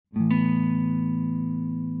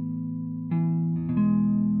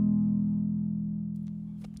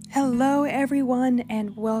Hello, everyone,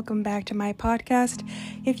 and welcome back to my podcast.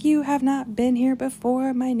 If you have not been here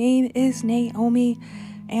before, my name is Naomi,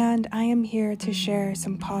 and I am here to share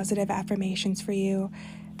some positive affirmations for you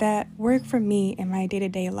that work for me in my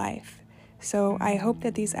day-to-day life. So I hope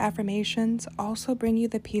that these affirmations also bring you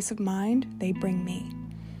the peace of mind they bring me.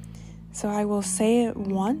 So I will say it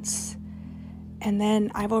once, and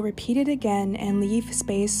then I will repeat it again and leave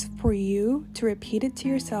space for you to repeat it to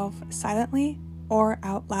yourself silently or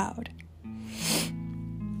out loud.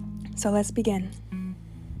 So let's begin.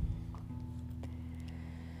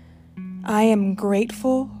 I am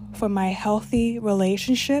grateful for my healthy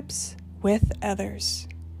relationships with others.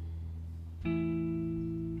 I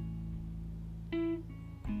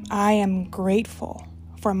am grateful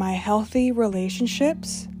for my healthy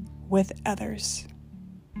relationships with others.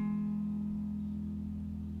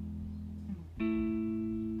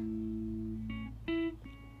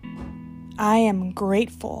 I am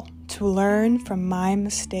grateful to learn from my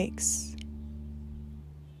mistakes.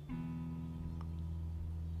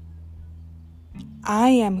 I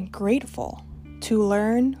am grateful to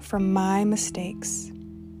learn from my mistakes.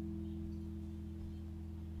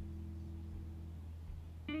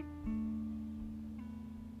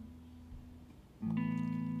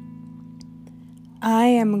 I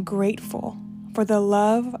am grateful for the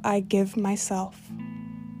love I give myself.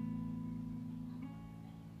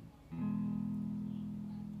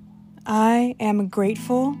 I am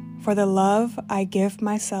grateful for the love I give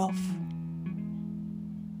myself.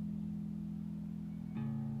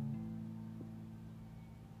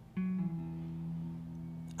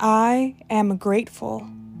 I am grateful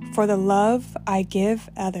for the love I give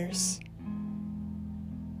others.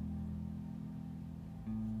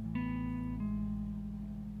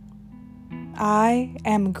 I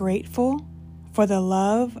am grateful for the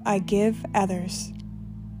love I give others.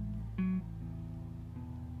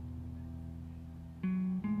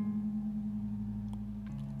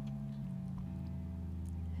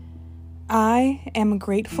 I am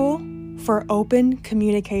grateful for open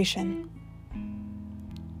communication.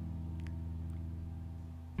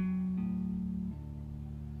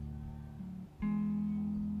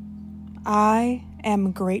 I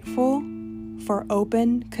am grateful for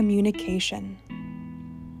open communication.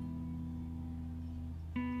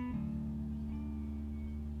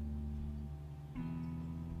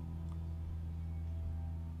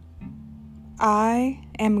 I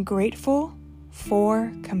am grateful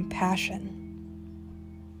for compassion.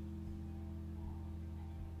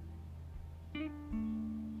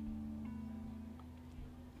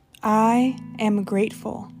 I am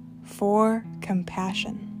grateful for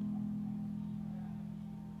compassion.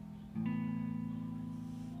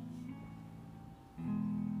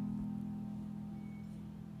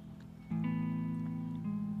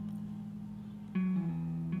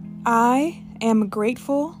 I am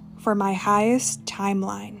grateful for my highest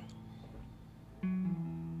timeline.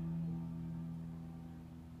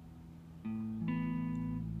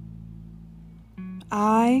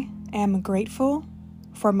 I am grateful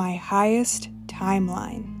for my highest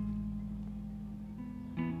timeline.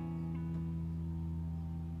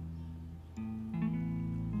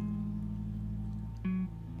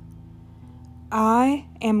 I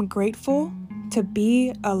am grateful to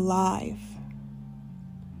be alive.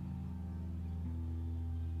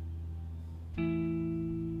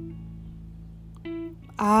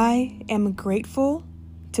 I am grateful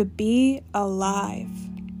to be alive.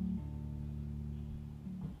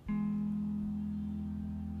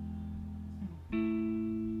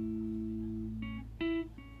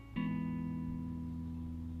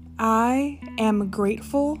 I am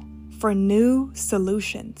grateful for new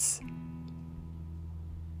solutions.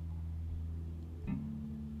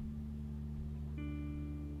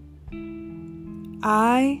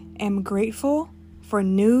 I am grateful for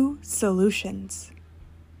new solutions.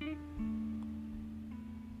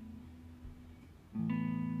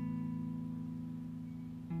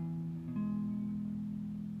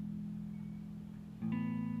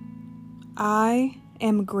 I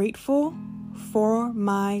am grateful for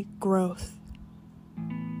my growth.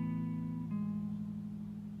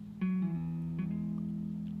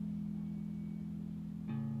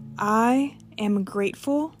 I am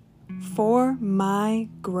grateful for my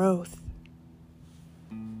growth.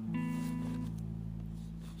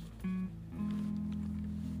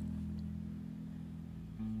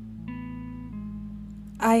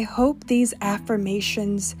 I hope these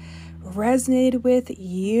affirmations resonated with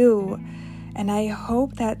you, and I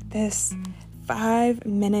hope that this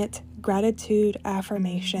 5-minute gratitude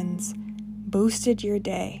affirmations boosted your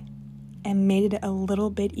day and made it a little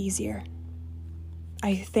bit easier.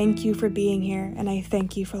 I thank you for being here, and I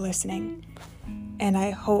thank you for listening. And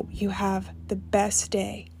I hope you have the best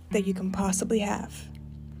day that you can possibly have.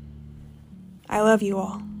 I love you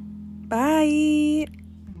all. Bye.